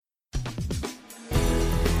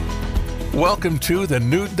Welcome to the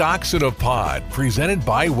new Docs in a Pod, presented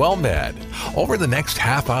by WellMed. Over the next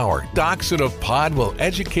half hour, Docs in a Pod will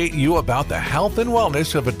educate you about the health and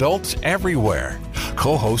wellness of adults everywhere.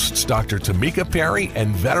 Co-hosts Dr. Tamika Perry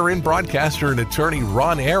and veteran broadcaster and attorney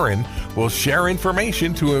Ron Aaron will share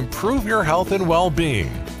information to improve your health and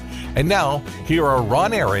well-being. And now, here are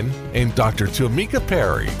Ron Aaron and Dr. Tamika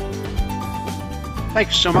Perry.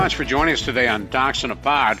 Thanks so much for joining us today on Docs in a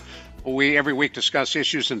Pod. We every week discuss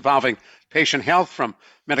issues involving patient health, from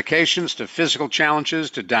medications to physical challenges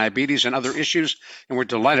to diabetes and other issues, and we're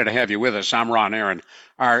delighted to have you with us. I'm Ron Aaron.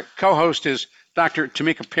 Our co-host is Dr.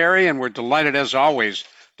 Tamika Perry, and we're delighted, as always,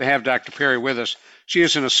 to have Dr. Perry with us. She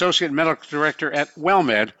is an associate medical director at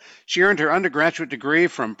WellMed. She earned her undergraduate degree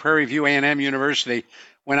from Prairie View A&M University,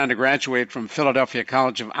 went on to graduate from Philadelphia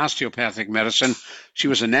College of Osteopathic Medicine. She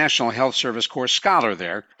was a National Health Service Corps scholar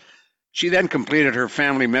there. She then completed her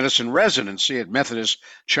family medicine residency at Methodist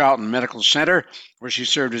Charlton Medical Center, where she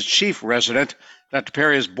served as chief resident. Dr.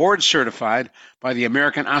 Perry is board certified by the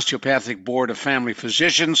American Osteopathic Board of Family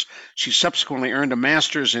Physicians. She subsequently earned a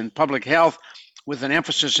master's in public health with an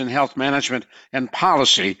emphasis in health management and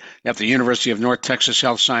policy at the University of North Texas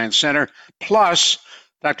Health Science Center. Plus,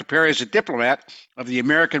 Dr. Perry is a diplomat of the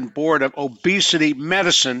American Board of Obesity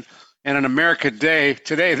Medicine and an America Day.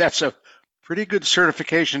 Today, that's a pretty good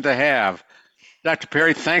certification to have. Dr.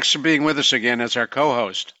 Perry, thanks for being with us again as our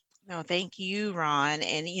co-host. No, thank you, Ron.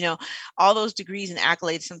 And, all those degrees and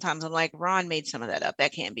accolades, sometimes I'm like, Ron made some of that up.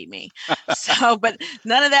 That can't be me. But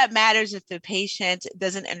none of that matters if the patient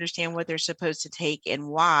doesn't understand what they're supposed to take and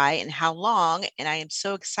why and how long. And I am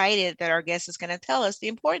so excited that our guest is going to tell us the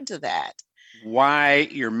importance of that. Why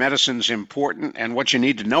your medicine's important and what you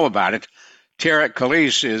need to know about it. Tara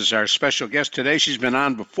Calise is our special guest today. She's been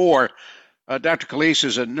on before. Dr. Calise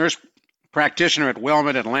is a nurse practitioner at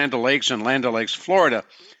WellMed at Land O'Lakes in Land O'Lakes, Florida.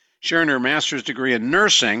 She earned her master's degree in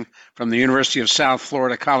nursing from the University of South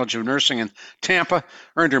Florida College of Nursing in Tampa,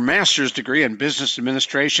 earned her master's degree in business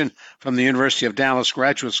administration from the University of Dallas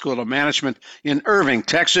Graduate School of Management in Irving,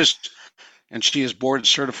 Texas, and she is board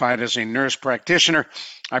certified as a nurse practitioner.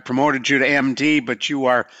 I promoted you to MD, but you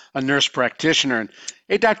are a nurse practitioner. And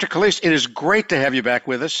hey, Dr. Calise, it is great to have you back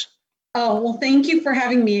with us. Oh, well, thank you for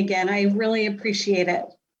having me again. I really appreciate it.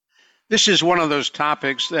 This is one of those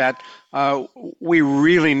topics that we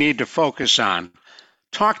really need to focus on.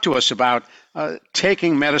 Talk to us about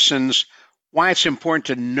taking medicines, why it's important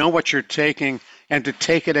to know what you're taking and to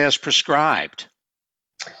take it as prescribed.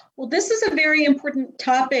 Well, this is a very important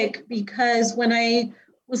topic because when I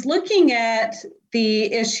was looking at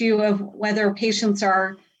the issue of whether patients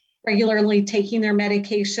are regularly taking their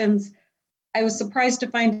medications, I was surprised to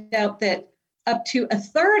find out that up to a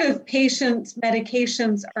third of patients'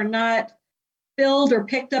 medications are not filled or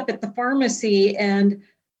picked up at the pharmacy, and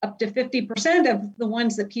up to 50% of the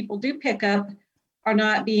ones that people do pick up are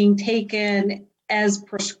not being taken as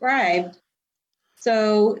prescribed.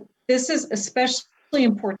 So this is especially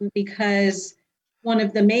important because one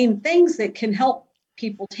of the main things that can help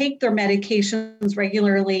people take their medications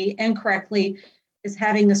regularly and correctly is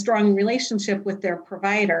having a strong relationship with their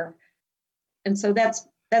provider. And so that's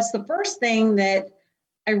the first thing that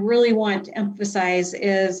I really want to emphasize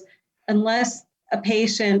is unless a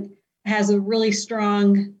patient has a really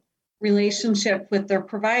strong relationship with their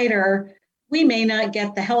provider, we may not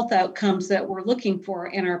get the health outcomes that we're looking for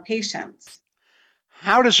in our patients.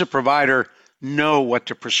 How does a provider know what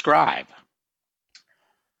to prescribe?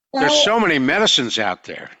 Well, there's so many medicines out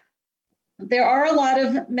there. There are a lot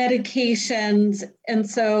of medications, and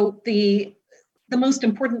so the most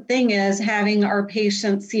important thing is having our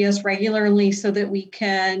patients see us regularly so that we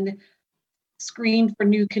can screen for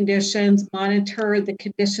new conditions, monitor the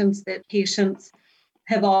conditions that patients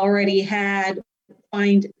have already had,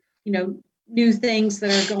 find, new things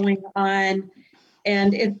that are going on.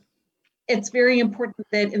 And it's very important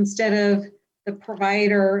that instead of the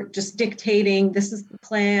provider just dictating, this is the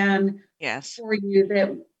plan for you,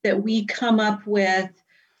 that we come up with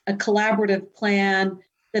a collaborative plan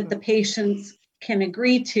that the patients can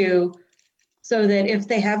agree to, so that if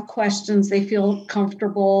they have questions, they feel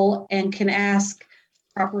comfortable and can ask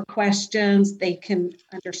proper questions. They can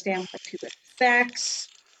understand what to expect.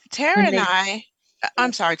 Tara and I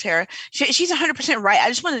I'm sorry, Tara. She's 100% right. I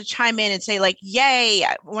just wanted to chime in and say, like, yay!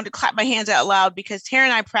 I wanted to clap my hands out loud because Tara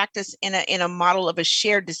and I practice in a model of a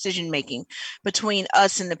shared decision making between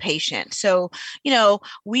us and the patient. So,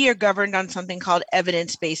 we are governed on something called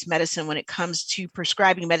evidence-based medicine when it comes to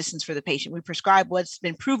prescribing medicines for the patient. We prescribe what's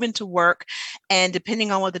been proven to work, and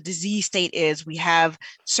depending on what the disease state is, we have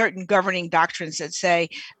certain governing doctrines that say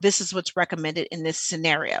this is what's recommended in this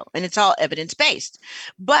scenario, and it's all evidence-based.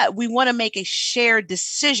 But we want to make a shared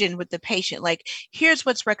decision with the patient. Like, here's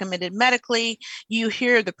what's recommended medically. You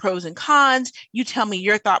hear the pros and cons. You tell me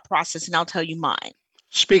your thought process, and I'll tell you mine.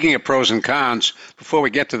 Speaking of pros and cons, before we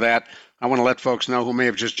get to that, I want to let folks know who may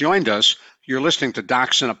have just joined us. You're listening to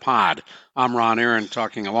Docs in a Pod. I'm Ron Aaron,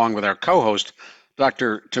 talking along with our co-host,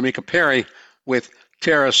 Dr. Tamika Perry, with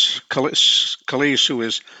Tara Scalise, who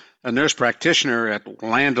is a nurse practitioner at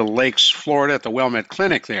Land O'Lakes, Florida, at the WellMed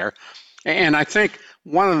Clinic there. And I think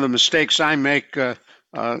one of the mistakes I make, Tara,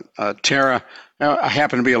 I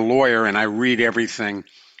happen to be a lawyer and I read everything.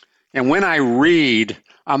 And when I read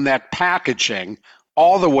on that packaging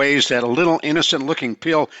all the ways that a little innocent looking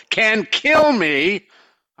pill can kill me,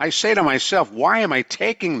 I say to myself, why am I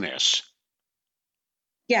taking this?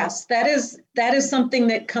 Yes, that is something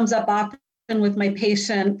that comes up often with my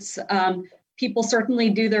patients. People certainly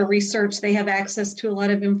do their research. They have access to a lot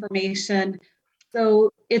of information.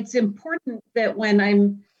 So it's important that when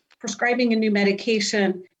I'm prescribing a new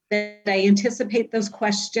medication, that I anticipate those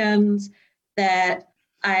questions, that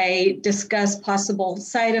I discuss possible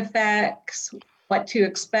side effects, what to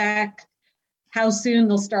expect, how soon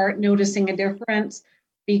they'll start noticing a difference,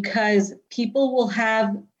 because people will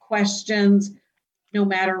have questions no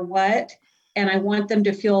matter what. And I want them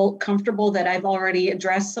to feel comfortable that I've already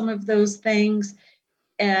addressed some of those things,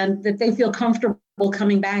 and that they feel comfortable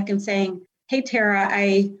coming back and saying, hey, Tara,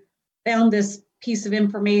 I found this piece of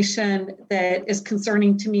information that is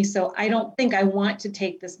concerning to me, so I don't think I want to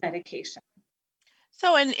take this medication.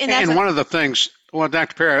 So, and one of the things, well,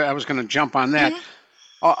 Dr. Perry, I was going to jump on that.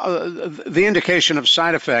 The indication of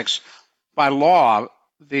side effects, by law,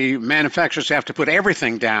 the manufacturers have to put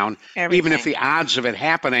everything down, even if the odds of it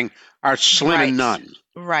happening are slim and none.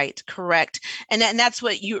 Right, correct. And that's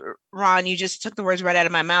what Ron, you just took the words right out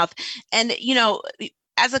of my mouth. And,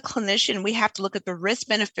 as a clinician, we have to look at the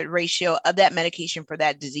risk-benefit ratio of that medication for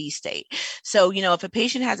that disease state. So, if a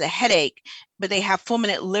patient has a headache, but they have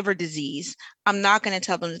fulminant liver disease, I'm not going to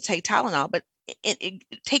tell them to take Tylenol, but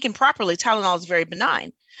taken properly, Tylenol is very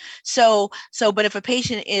benign. But if a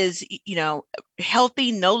patient is,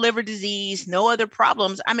 healthy, no liver disease, no other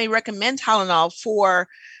problems, I may recommend Tylenol for,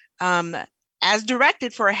 as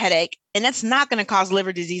directed for a headache, and that's not going to cause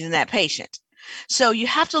liver disease in that patient. So you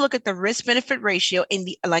have to look at the risk-benefit ratio and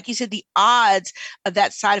like you said, the odds of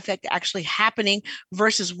that side effect actually happening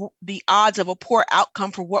versus the odds of a poor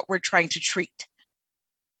outcome for what we're trying to treat.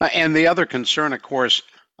 And the other concern, of course,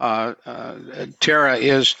 Tara,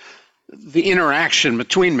 is the interaction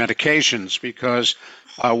between medications, because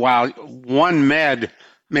while one med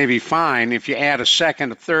may be fine, if you add a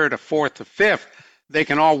second, a third, a fourth, a fifth, they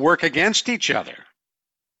can all work against each other.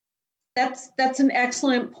 That's an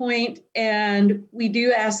excellent point, and we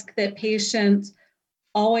do ask that patients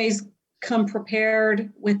always come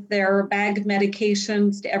prepared with their bag of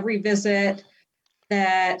medications to every visit,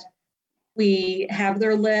 that we have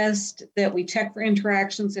their list, that we check for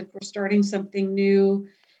interactions if we're starting something new,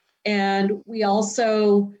 and we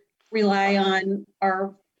also rely on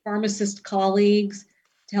our pharmacist colleagues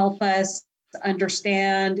to help us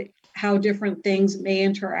understand how different things may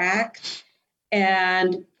interact.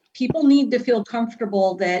 And people need to feel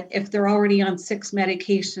comfortable that if they're already on 6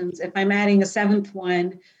 medications, if I'm adding a 7th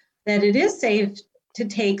one, that it is safe to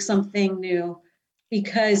take something new,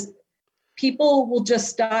 because people will just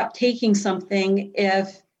stop taking something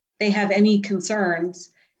if they have any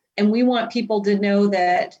concerns. And we want people to know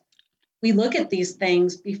that we look at these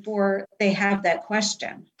things before they have that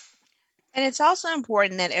question. And it's also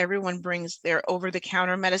important that everyone brings their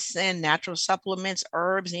over-the-counter medicine, natural supplements,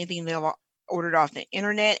 herbs, anything they've ordered off the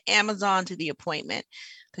internet, Amazon, to the appointment.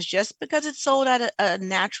 Because just because it's sold at a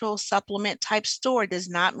natural supplement type store does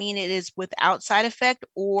not mean it is without side effect,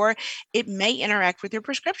 or it may interact with your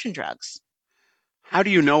prescription drugs. How do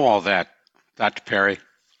you know all that, Dr. Perry?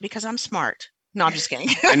 Because I'm smart. No, I'm just kidding.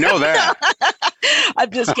 I know that. I'm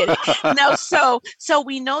just kidding. No, so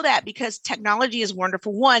we know that because technology is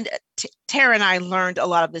wonderful. One, Tara and I learned a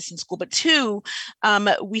lot of this in school, but two,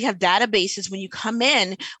 we have databases. When you come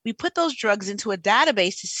in, we put those drugs into a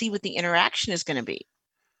database to see what the interaction is going to be.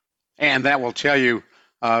 And that will tell you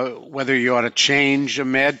whether you ought to change a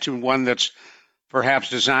med to one that's perhaps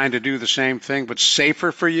designed to do the same thing, but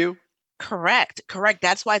safer for you? Correct.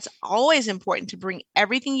 That's why it's always important to bring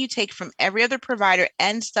everything you take from every other provider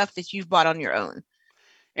and stuff that you've bought on your own.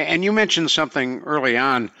 And you mentioned something early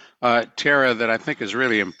on, Tara, that I think is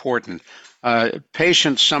really important.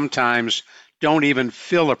 Patients sometimes don't even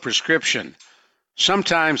fill a prescription.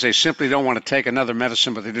 Sometimes they simply don't want to take another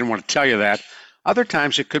medicine, but they didn't want to tell you that. Other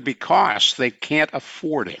times it could be costs. They can't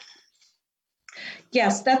afford it.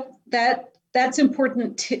 Yes, that's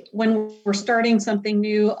important when we're starting something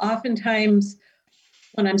new. Oftentimes,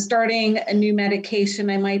 when I'm starting a new medication,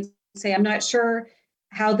 I might say, I'm not sure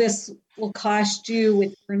how this will cost you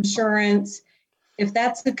with your insurance. If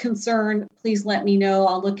that's a concern, please let me know.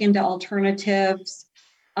 I'll look into alternatives.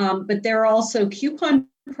 But there are also coupon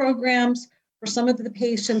programs for some of the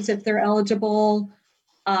patients if they're eligible.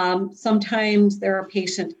 Sometimes there are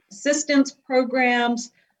patient assistance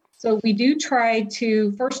programs. So we do try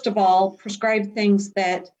to, first of all, prescribe things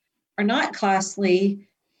that are not costly,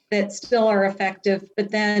 that still are effective.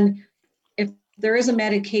 But then if there is a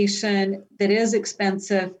medication that is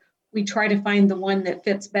expensive, we try to find the one that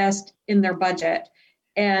fits best in their budget.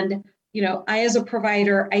 And, I, as a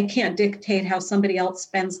provider, I can't dictate how somebody else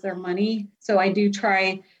spends their money. So I do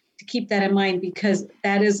try to keep that in mind because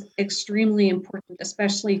that is extremely important,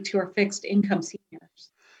 especially to our fixed income seniors.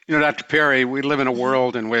 Dr. Perry, we live in a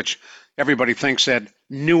world in which everybody thinks that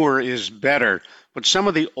newer is better, but some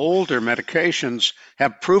of the older medications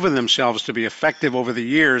have proven themselves to be effective over the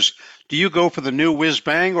years. Do you go for the new whiz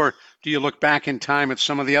bang, or do you look back in time at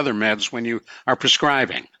some of the other meds when you are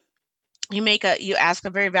prescribing? You ask a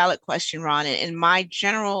very valid question, Ron. And my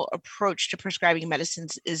general approach to prescribing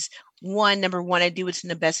medicines is number one, I do what's in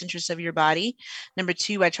the best interest of your body. Number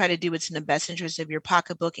two, I try to do what's in the best interest of your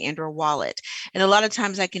pocketbook and or wallet. And a lot of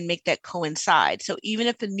times I can make that coincide. So even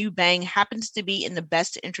if the new bang happens to be in the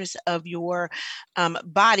best interest of your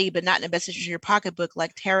body, but not in the best interest of your pocketbook,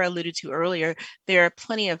 like Tara alluded to earlier, there are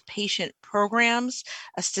plenty of patient programs,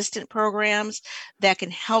 assistant programs that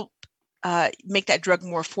can help make that drug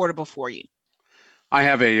more affordable for you. I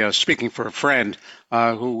have speaking for a friend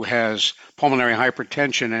who has pulmonary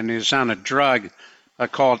hypertension and is on a drug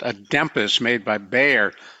called Adempas made by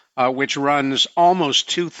Bayer, which runs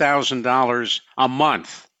almost $2,000 a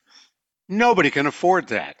month. Nobody can afford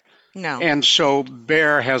that. No. And so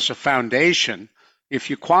Bayer has a foundation.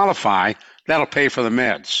 If you qualify, that'll pay for the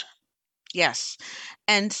meds. Yes.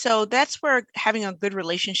 And so that's where having a good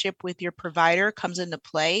relationship with your provider comes into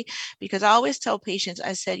play, because I always tell patients,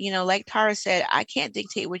 I said, like Tara said, I can't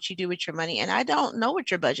dictate what you do with your money, and I don't know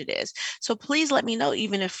what your budget is. So please let me know,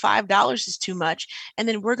 even if $5 is too much, and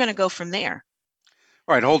then we're going to go from there.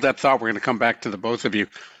 All right, hold that thought. We're going to come back to the both of you.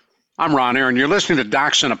 I'm Ron Aaron. You're listening to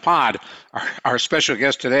Docs in a Pod. Our special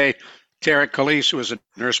guest today, Tara Calise, who is a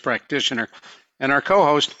nurse practitioner, and our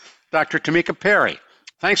co-host, Dr. Tamika Perry.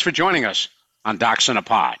 Thanks for joining us on Docs in a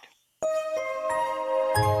Pod.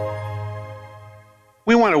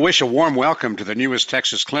 We want to wish a warm welcome to the newest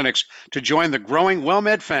Texas clinics to join the growing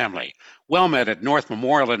WellMed family. WellMed at North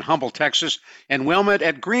Memorial in Humble, Texas, and WellMed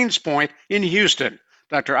at Greenspoint in Houston.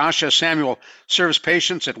 Dr. Asha Samuel serves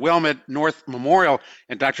patients at WellMed North Memorial,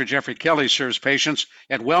 and Dr. Jeffrey Kelly serves patients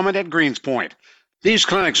at WellMed at Greenspoint. These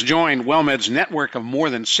clinics join WellMed's network of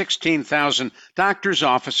more than 16,000 doctors'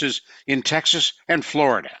 offices in Texas and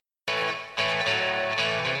Florida.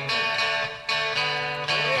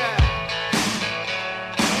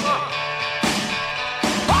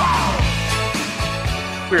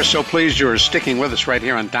 We are so pleased you are sticking with us right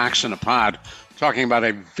here on Docs in a Pod, talking about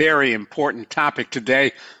a very important topic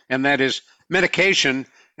today, and that is medication.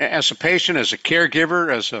 As a patient, as a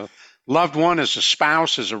caregiver, as a loved one, as a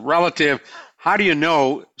spouse, as a relative, how do you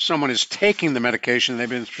know someone is taking the medication they've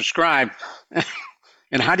been prescribed,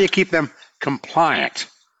 and how do you keep them compliant?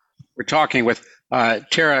 We're talking with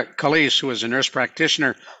Tara Calise, who is a nurse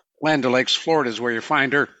practitioner. Land O'Lakes, Florida is where you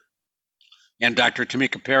find her, and Dr.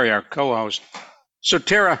 Tamika Perry, our co-host. So,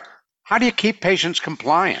 Tara, how do you keep patients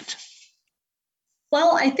compliant?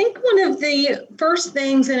 Well, I think one of the first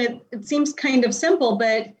things, and it seems kind of simple,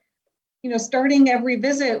 but, starting every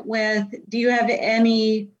visit with, do you have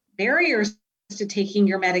any barriers to taking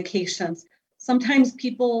your medications? Sometimes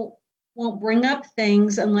people won't bring up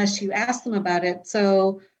things unless you ask them about it.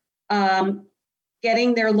 So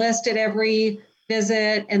getting their list at every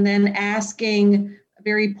visit and then asking a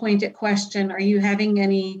very pointed question, are you having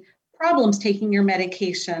any problems taking your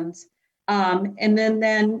medications? And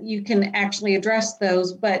then you can actually address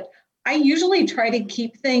those. But I usually try to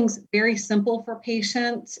keep things very simple for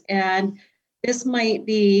patients. And this might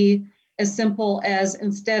be as simple as,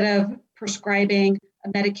 instead of prescribing a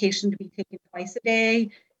medication to be taken twice a day,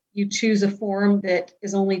 you choose a form that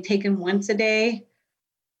is only taken once a day.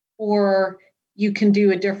 or you can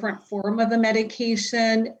do a different form of a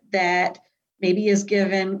medication that maybe is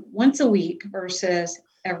given once a week versus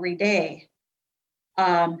every day.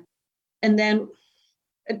 And then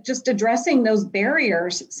just addressing those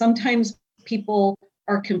barriers. Sometimes people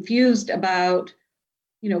are confused about,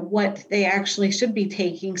 what they actually should be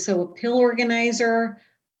taking. So a pill organizer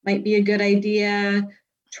might be a good idea.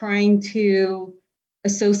 Trying to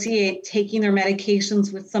associate taking their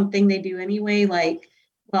medications with something they do anyway, like,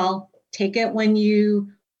 well, take it when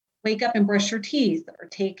you wake up and brush your teeth, or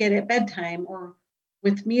take it at bedtime or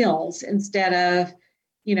with meals instead of,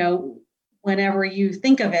 whenever you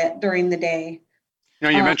think of it during the day.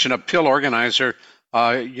 You mentioned a pill organizer.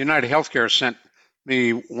 United Healthcare sent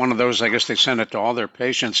me one of those. I guess they sent it to all their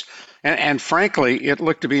patients. And frankly, it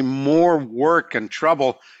looked to be more work and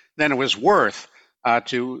trouble than it was worth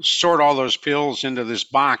to sort all those pills into this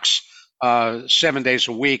box 7 days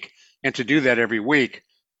a week, and to do that every week.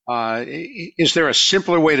 Is there a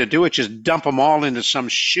simpler way to do it? Just dump them all into some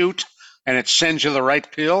chute and it sends you the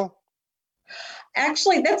right pill?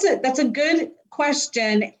 Actually, that's a good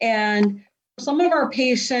question. And for some of our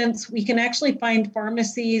patients, we can actually find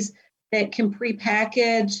pharmacies that can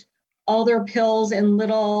prepackage all their pills in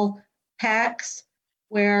little packs,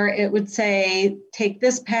 where it would say, take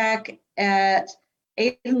this pack at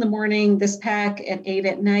 8 in the morning, this pack at 8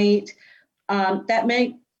 at night. That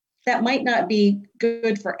might not be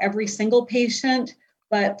good for every single patient,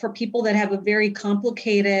 but for people that have a very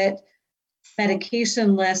complicated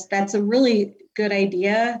medication list, that's a really good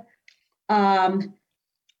idea.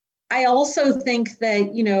 I also think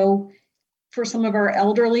that, for some of our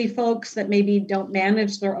elderly folks that maybe don't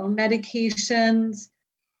manage their own medications,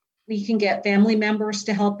 we can get family members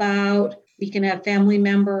to help out. We can have family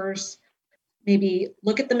members maybe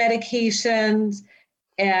look at the medications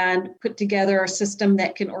and put together a system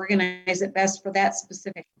that can organize it best for that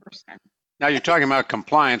specific person. Now you're talking about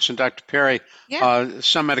compliance, and Dr. Perry,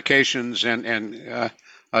 some medications,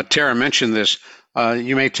 and Tara mentioned this,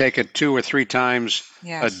 you may take it 2 or 3 times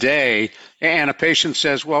a day, and a patient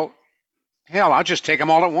says, well, hell, I'll just take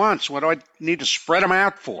them all at once. What do I need to spread them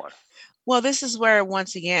out for? Well, this is where,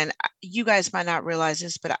 once again, you guys might not realize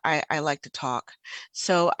this, but I like to talk.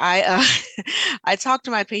 So I I talk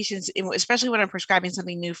to my patients, especially when I'm prescribing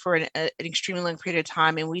something new for an extremely long period of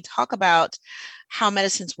time, and we talk about how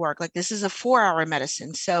medicines work. Like, this is a 4-hour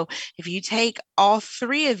medicine. So if you take all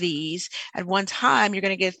 3 of these at one time, you're going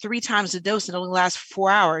to get 3 times the dose, and it only lasts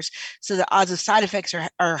 4 hours. So the odds of side effects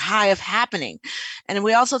are high of happening. And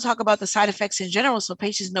we also talk about the side effects in general, so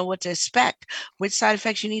patients know what to expect, which side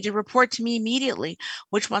effects you need to report to me immediately,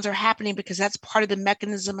 which ones are happening, because that's part of the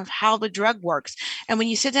mechanism of how the drug works. And when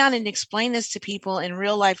you sit down and explain this to people in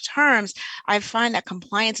real life terms, I find that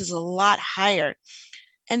compliance is a lot higher.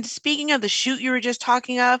 And speaking of the chute you were just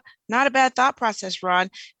talking of, not a bad thought process, Ron.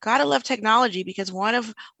 Gotta love technology, because one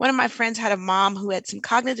of my friends had a mom who had some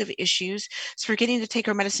cognitive issues, forgetting to take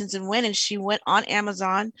her medicines and she went on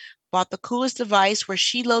Amazon, bought the coolest device where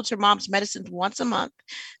she loads her mom's medicines once a month,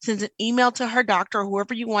 sends an email to her doctor or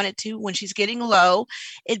whoever you want it to when she's getting low.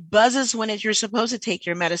 It buzzes when you're supposed to take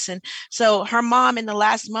your medicine. So her mom in the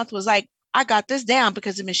last month was like, I got this down,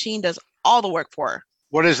 because the machine does all the work for her.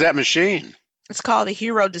 What is that machine? It's called a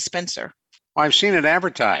Hero dispenser. Well, I've seen it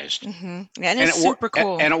advertised. Mm-hmm. And it's super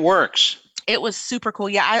cool. And it works. It was super cool.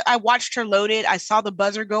 Yeah, I watched her load it. I saw the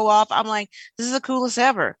buzzer go off. I'm like, this is the coolest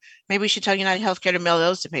ever. Maybe we should tell United Healthcare to mail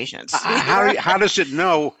those to patients. How does it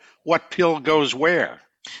know what pill goes where?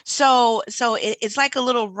 So it's like a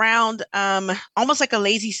little round, almost like a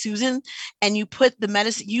lazy Susan, and you put the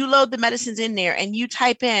medicine, you load the medicines in there, and you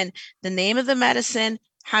type in the name of the medicine,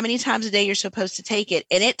 how many times a day you're supposed to take it,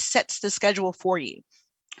 and it sets the schedule for you.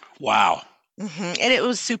 Wow. Mm-hmm. And it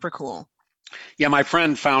was super cool. Yeah, my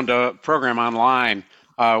friend found a program online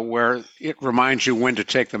where it reminds you when to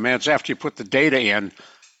take the meds after you put the data in,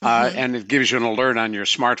 and it gives you an alert on your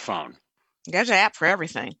smartphone. There's an app for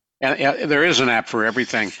everything. And there is an app for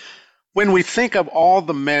everything. When we think of all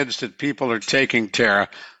the meds that people are taking, Tara,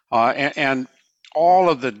 and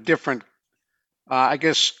all of the different,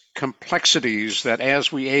 complexities that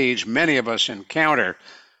as we age, many of us encounter,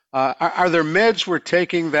 are there meds we're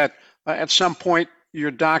taking that at some point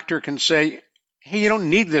your doctor can say, hey, you don't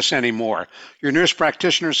need this anymore? Your nurse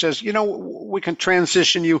practitioner says, we can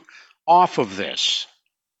transition you off of this.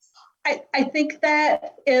 I think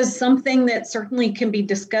that is something that certainly can be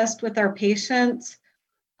discussed with our patients.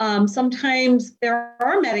 Sometimes there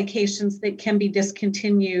are medications that can be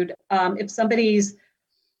discontinued. If somebody's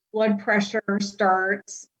blood pressure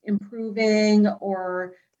starts improving,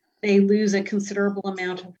 or they lose a considerable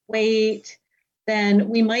amount of weight, then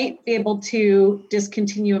we might be able to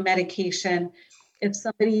discontinue a medication. If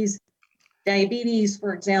somebody's diabetes,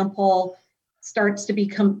 for example, starts to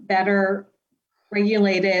become better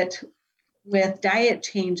regulated with diet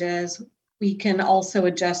changes, we can also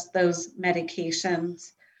adjust those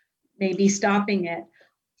medications, maybe stopping it.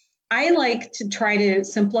 I like to try to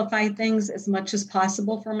simplify things as much as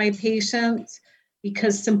possible for my patients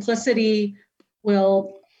because simplicity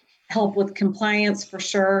will help with compliance for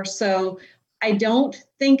sure. So I don't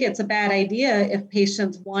think it's a bad idea if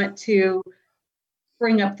patients want to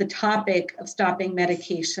bring up the topic of stopping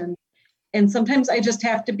medication. And sometimes I just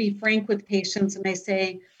have to be frank with patients and I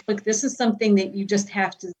say, look, this is something that you just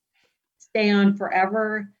have to stay on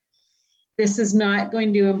forever. This is not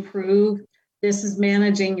going to improve. This is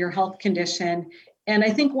managing your health condition. And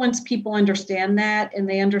I think once people understand that and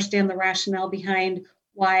they understand the rationale behind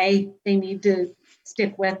why they need to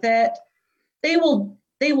stick with it, they will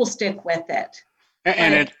stick with it.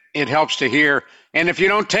 And it helps to hear, and if you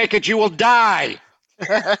don't take it, you will die.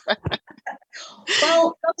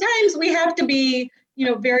 Well, sometimes we have to be,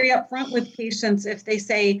 very upfront with patients if they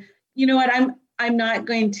say, you know what, I'm not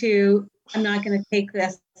going to take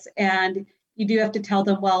this. And you do have to tell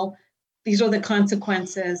them, well, these are the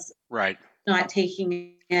consequences. Right. Not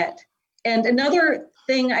taking it. And another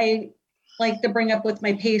thing I like to bring up with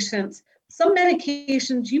my patients, some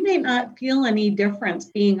medications, you may not feel any difference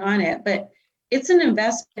being on it, but it's an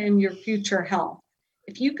investment in your future health.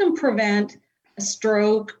 If you can prevent a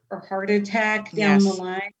stroke or heart attack down the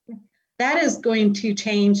line, that is going to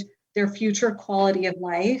change their future quality of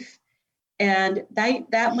life. And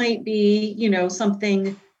that might be,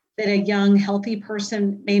 something that a young, healthy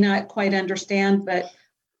person may not quite understand, but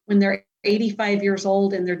when they're 85 years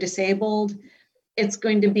old and they're disabled, it's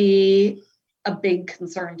going to be a big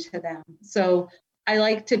concern to them. So I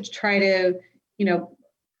like to try to,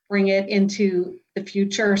 bring it into the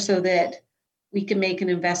future so that we can make an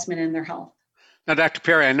investment in their health. Now, Dr.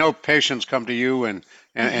 Perry, I know patients come to you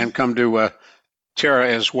and come to Tara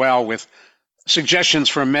as well with suggestions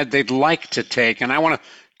for a med they'd like to take. And I want to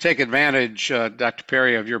take advantage, Dr.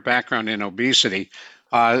 Perry, of your background in obesity.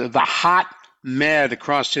 The hot med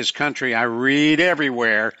across this country, I read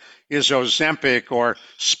everywhere, is Ozempic or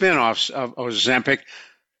spin-offs of Ozempic,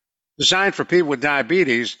 designed for people with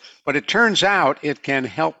diabetes, but it turns out it can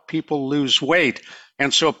help people lose weight.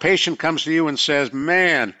 And so a patient comes to you and says,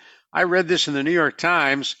 man, I read this in the New York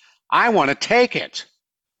Times. I want to take it.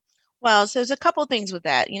 Well, so there's a couple of things with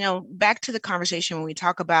that. Back to the conversation when we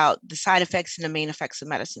talk about the side effects and the main effects of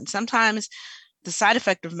medicine. Sometimes the side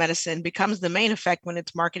effect of medicine becomes the main effect when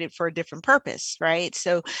it's marketed for a different purpose, right?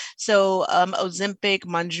 So Ozempic,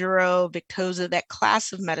 Mounjaro, Victoza, that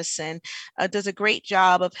class of medicine does a great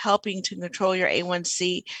job of helping to control your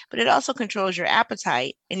A1C, but it also controls your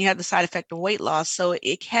appetite, and you have the side effect of weight loss. So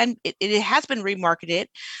it has been remarketed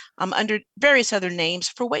under various other names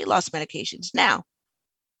for weight loss medications. Now,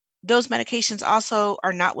 those medications also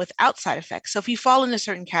are not without side effects. So if you fall into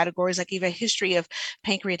certain categories, like you have a history of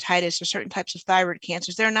pancreatitis or certain types of thyroid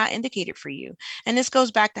cancers, they're not indicated for you. And this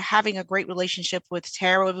goes back to having a great relationship with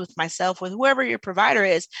Tara, with myself, with whoever your provider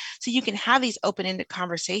is, so you can have these open-ended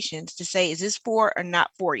conversations to say, is this for or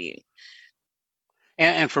not for you?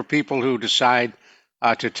 And for people who decide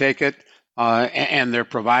to take it and their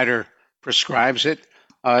provider prescribes it,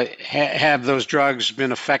 have those drugs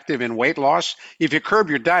been effective in weight loss? If you curb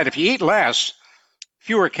your diet, if you eat less,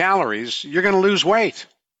 fewer calories, you're going to lose weight.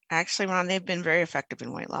 Actually, Ron, they've been very effective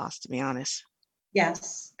in weight loss, to be honest.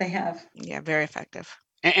 Yes, they have. Yeah, very effective.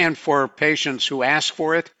 And for patients who ask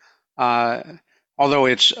for it, although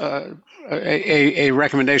it's a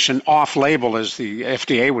recommendation off-label, as the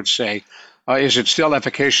FDA would say, is it still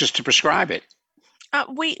efficacious to prescribe it?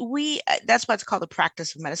 That's what's called the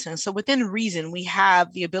practice of medicine. So within reason, we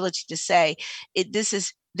have the ability to say the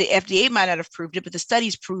FDA might not have proved it, but the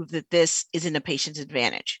studies prove that this is in the patient's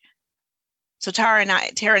advantage. So Tara and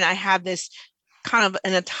I have this kind of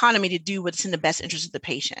an autonomy to do what's in the best interest of the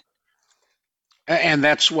patient. And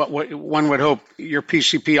that's what one would hope your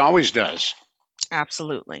PCP always does.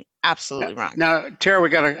 Absolutely, Ron. Now, Tara, we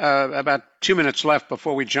got about 2 minutes left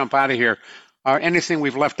before we jump out of here. Anything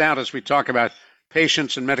we've left out as we talk about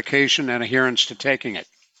patients and medication and adherence to taking it?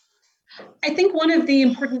 I think one of the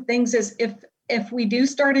important things is if we do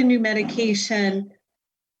start a new medication,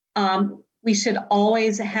 we should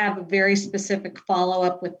always have a very specific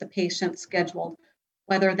follow-up with the patient scheduled,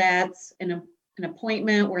 whether that's an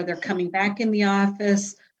appointment where they're coming back in the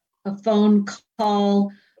office, a phone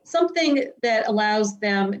call, something that allows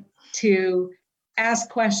them to ask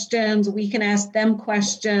questions. We can ask them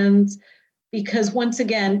questions. Because once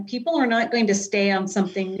again, people are not going to stay on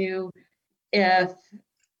something new if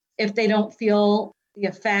they don't feel the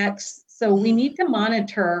effects. So we need to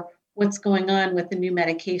monitor what's going on with the new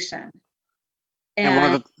medication.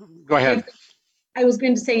 And go ahead. I was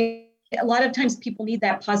going to say, a lot of times people need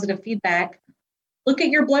that positive feedback. Look at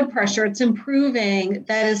your blood pressure. It's improving.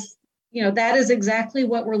 That is exactly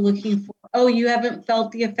what we're looking for. Oh, you haven't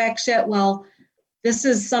felt the effects yet? Well, this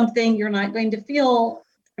is something you're not going to feel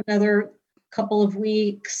for another couple of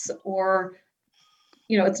weeks, or,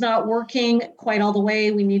 it's not working quite all the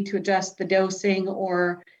way. We need to adjust the dosing,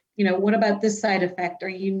 or, what about this side effect? Are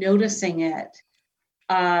you noticing it?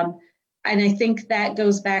 And I think that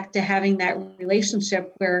goes back to having that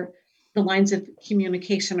relationship where the lines of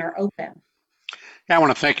communication are open. I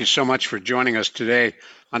want to thank you so much for joining us today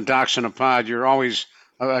on Docs in a Pod. You're always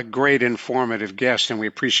a great informative guest, and we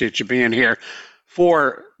appreciate you being here.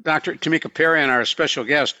 For Dr. Tamika Perry and our special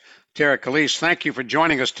guest, Tara Calise, thank you for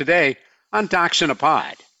joining us today on Docs in a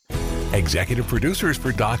Pod. Executive producers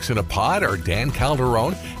for Docs in a Pod are Dan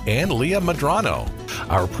Calderon and Leah Madrano.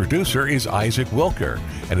 Our producer is Isaac Wilker,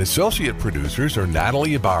 and associate producers are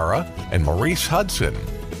Natalie Ibarra and Maurice Hudson.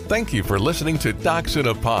 Thank you for listening to Docs in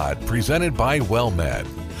a Pod, presented by WellMed.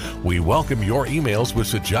 We welcome your emails with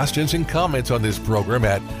suggestions and comments on this program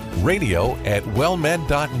at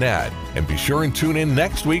radio@wellmed.net. And be sure and tune in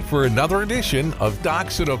next week for another edition of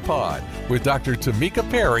Docs in a Pod with Dr. Tamika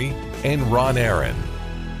Perry and Ron Aaron.